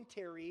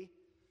commentary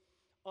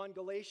on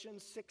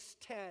Galatians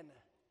 6:10,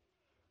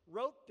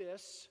 wrote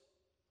this.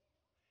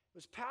 It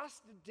was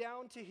passed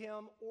down to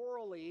him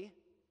orally,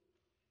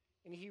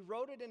 and he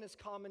wrote it in his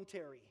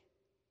commentary.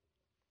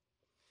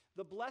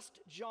 The blessed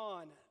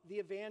John, the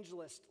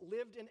evangelist,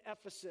 lived in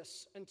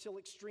Ephesus until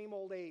extreme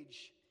old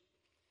age.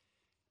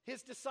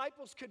 His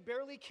disciples could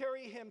barely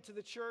carry him to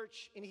the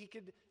church, and he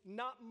could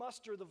not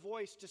muster the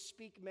voice to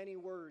speak many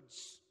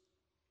words.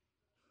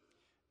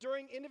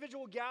 During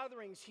individual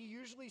gatherings, he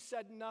usually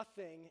said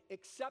nothing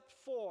except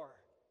for,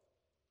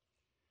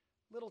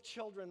 little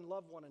children,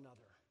 love one another.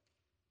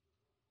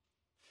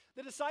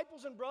 The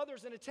disciples and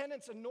brothers in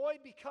attendance, annoyed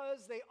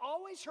because they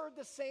always heard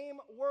the same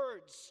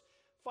words,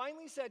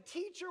 finally said,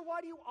 "Teacher, why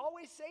do you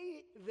always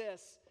say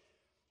this?"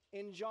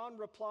 And John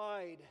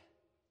replied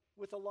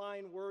with a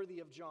line worthy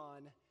of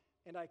John,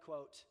 and I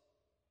quote,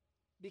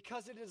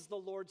 "Because it is the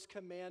Lord's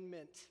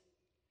commandment,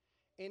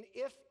 and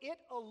if it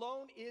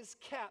alone is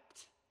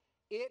kept,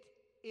 it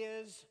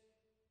is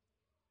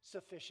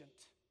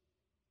sufficient."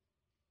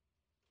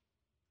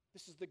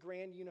 This is the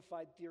grand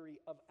unified theory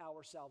of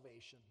our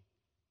salvation.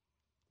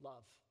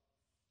 Love.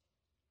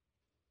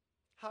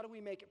 How do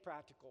we make it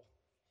practical?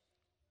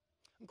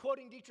 I'm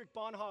quoting Dietrich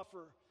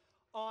Bonhoeffer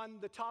on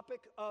the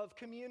topic of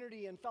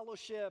community and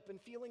fellowship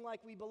and feeling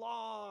like we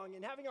belong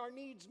and having our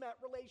needs met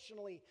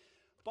relationally.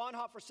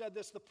 Bonhoeffer said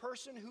this: the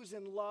person who's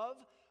in love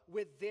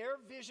with their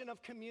vision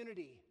of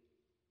community,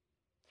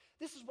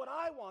 this is what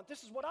I want,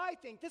 this is what I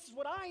think, this is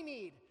what I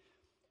need,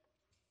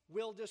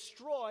 will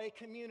destroy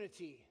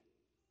community.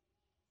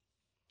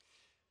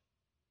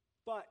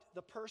 But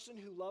the person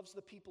who loves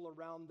the people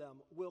around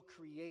them will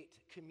create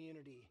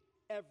community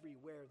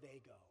everywhere they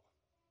go.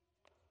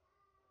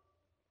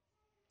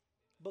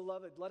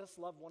 Beloved, let us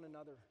love one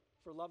another,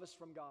 for love is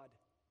from God.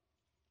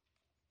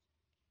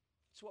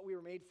 It's what we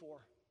were made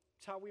for.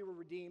 It's how we were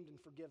redeemed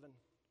and forgiven,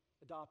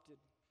 adopted.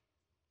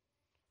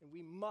 And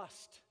we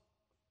must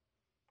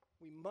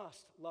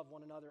love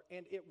one another,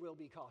 and it will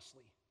be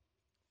costly.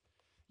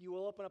 You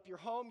will open up your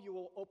home, you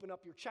will open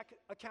up your check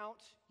account,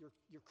 your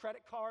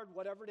credit card,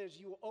 whatever it is.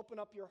 You will open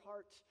up your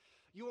heart.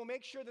 You will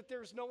make sure that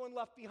there's no one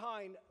left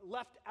behind,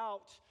 left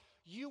out.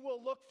 You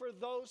will look for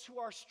those who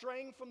are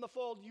straying from the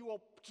fold. You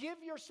will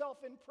give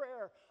yourself in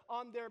prayer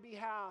on their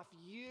behalf.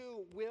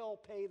 You will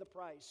pay the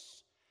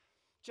price,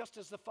 just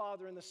as the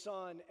Father and the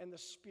Son and the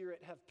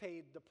Spirit have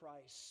paid the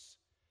price.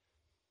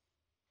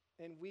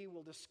 And we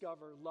will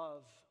discover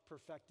love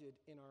perfected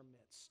in our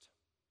midst.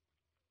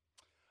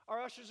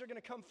 Our ushers are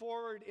going to come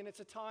forward, and it's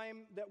a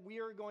time that we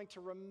are going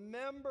to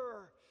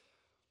remember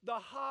the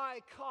high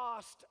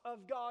cost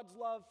of God's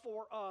love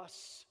for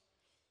us.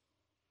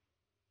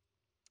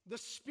 The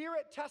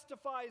Spirit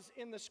testifies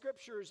in the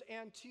Scriptures,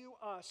 and to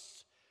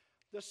us,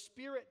 the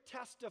Spirit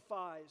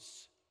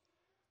testifies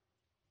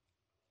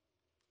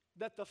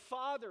that the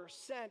Father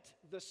sent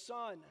the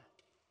Son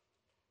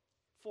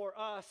for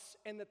us,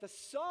 and that the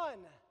Son,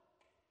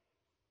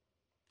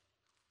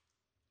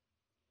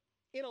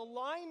 in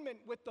alignment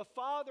with the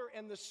Father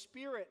and the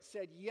Spirit,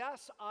 said,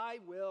 "Yes, I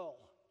will.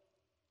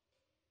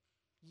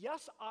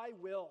 Yes, I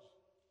will."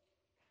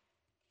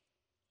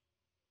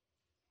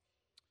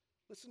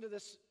 Listen to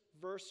this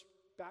verse,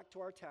 back to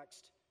our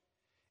text.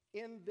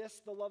 In this,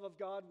 the love of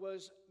God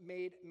was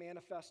made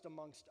manifest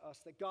amongst us,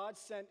 that God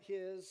sent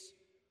his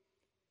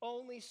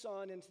only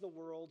Son into the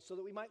world so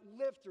that we might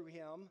live through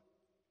him.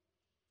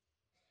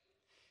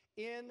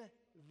 In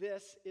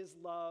this is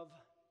love.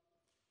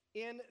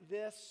 In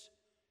this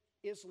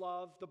is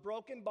love. The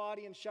broken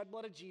body and shed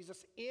blood of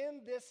Jesus.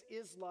 In this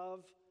is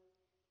love.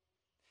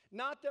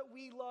 Not that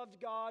we loved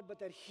God, but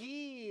that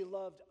he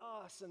loved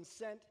us and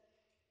sent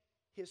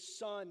his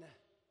Son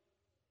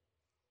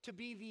to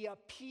be the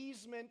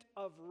appeasement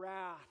of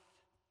wrath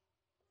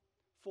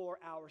for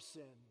our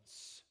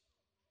sins.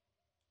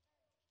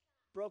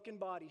 Broken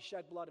body,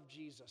 shed blood of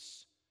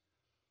Jesus,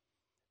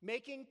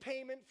 making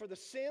payment for the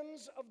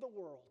sins of the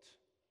world.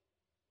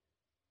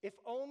 If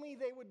only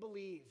they would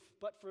believe.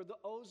 But for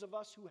those of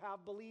us who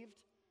have believed,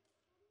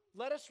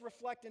 let us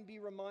reflect and be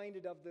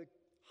reminded of the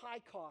high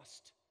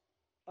cost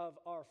of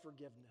our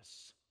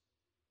forgiveness.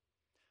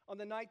 On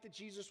the night that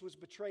Jesus was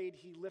betrayed,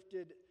 he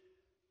lifted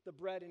the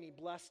bread and he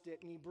blessed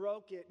it and he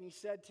broke it and he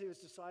said to his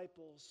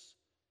disciples,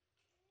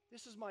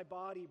 "This is my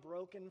body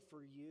broken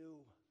for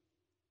you."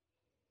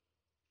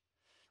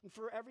 And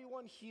for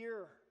everyone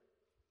here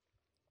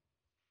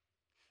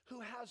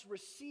who has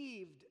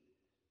received,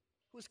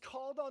 who has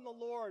called on the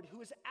Lord, who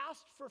has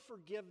asked for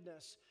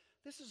forgiveness,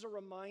 this is a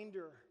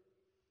reminder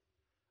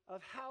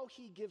of how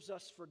he gives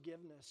us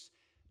forgiveness.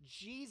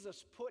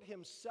 Jesus put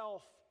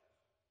himself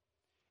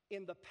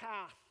in the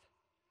path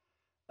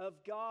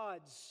of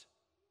God's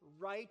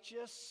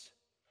righteous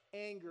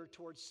anger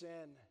towards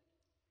sin.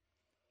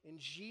 And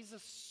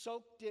Jesus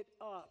soaked it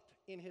up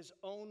in his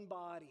own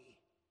body.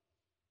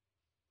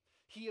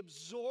 He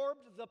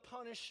absorbed the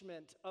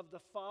punishment of the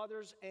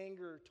Father's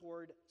anger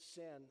toward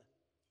sin.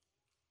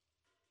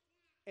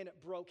 And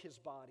it broke his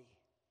body.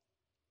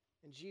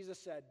 And Jesus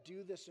said,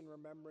 "Do this in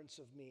remembrance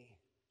of me."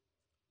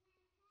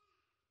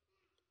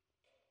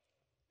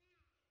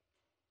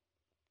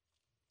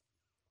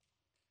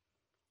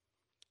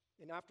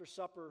 And after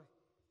supper,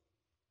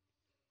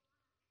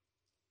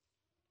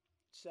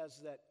 it says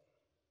that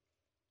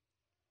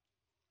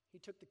he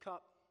took the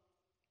cup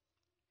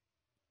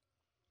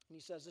and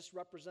he says, "This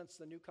represents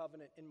the new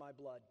covenant in my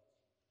blood."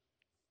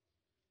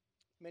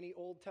 Many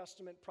Old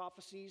Testament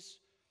prophecies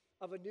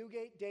of a new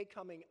day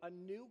coming, a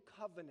new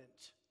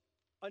covenant,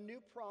 a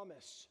new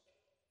promise,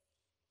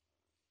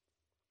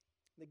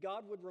 that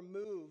God would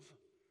remove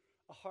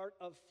a heart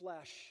of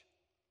flesh,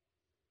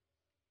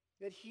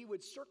 that he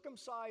would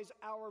circumcise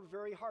our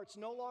very hearts.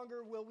 No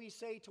longer will we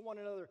say to one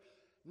another,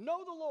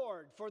 "Know the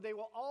Lord, for they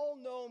will all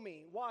know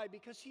me." Why?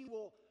 Because he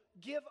will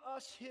give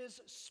us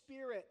his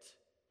Spirit,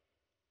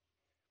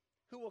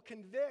 who will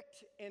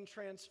convict and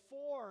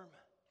transform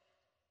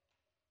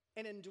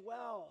and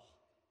indwell.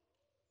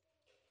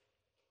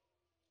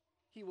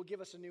 He will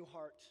give us a new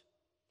heart.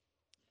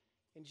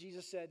 And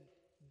Jesus said,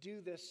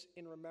 "Do this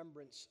in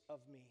remembrance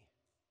of me."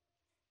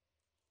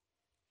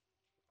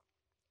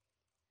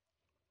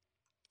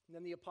 And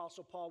then the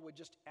Apostle Paul would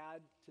just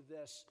add to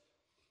this,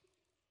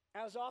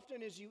 "As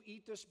often as you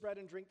eat this bread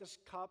and drink this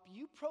cup,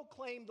 you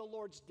proclaim the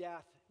Lord's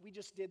death." We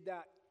just did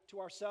that to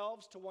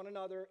ourselves, to one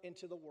another, and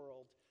to the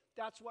world.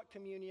 That's what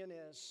communion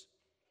is.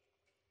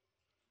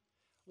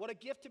 What a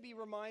gift to be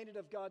reminded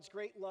of God's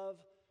great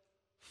love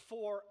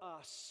for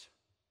us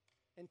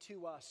and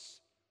to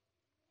us.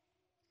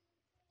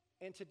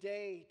 And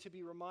today to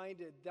be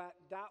reminded that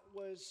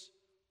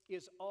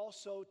is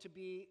also to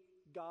be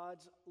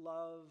God's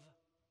love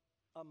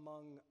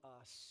among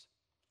us.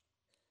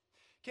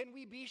 Can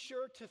we be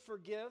sure to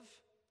forgive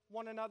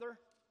one another?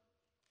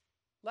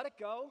 Let it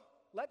go.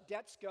 Let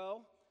debts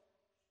go.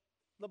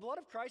 The blood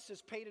of Christ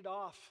has paid it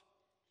off.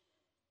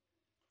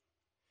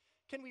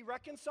 Can we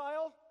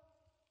reconcile?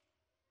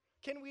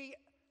 Can we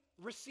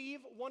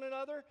receive one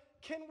another?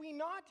 can we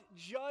not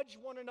judge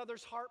one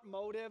another's heart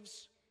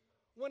motives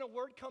when a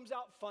word comes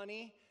out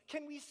funny?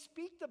 Can we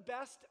speak the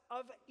best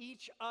of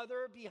each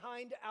other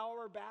behind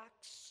our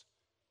backs?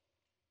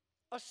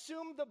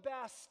 Assume the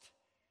best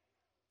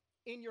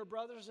in your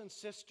brothers and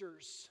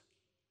sisters.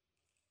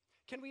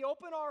 Can we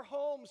open our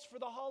homes for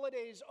the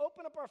holidays,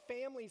 open up our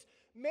families,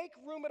 make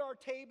room at our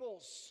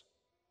tables,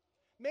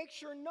 make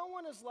sure no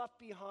one is left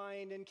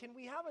behind, and can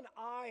we have an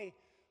eye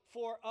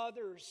for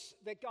others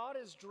that God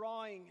is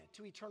drawing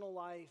to eternal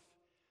life?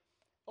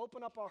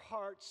 Open up our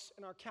hearts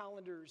and our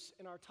calendars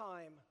and our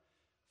time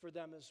for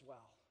them as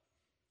well.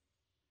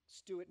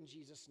 Let's do it in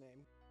Jesus'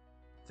 name.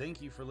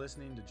 Thank you for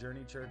listening to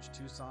Journey Church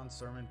Tucson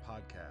Sermon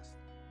Podcast.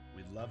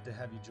 We'd love to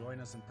have you join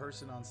us in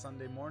person on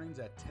Sunday mornings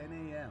at 10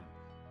 a.m.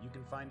 You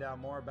can find out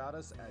more about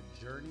us at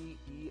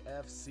journeyefc.org.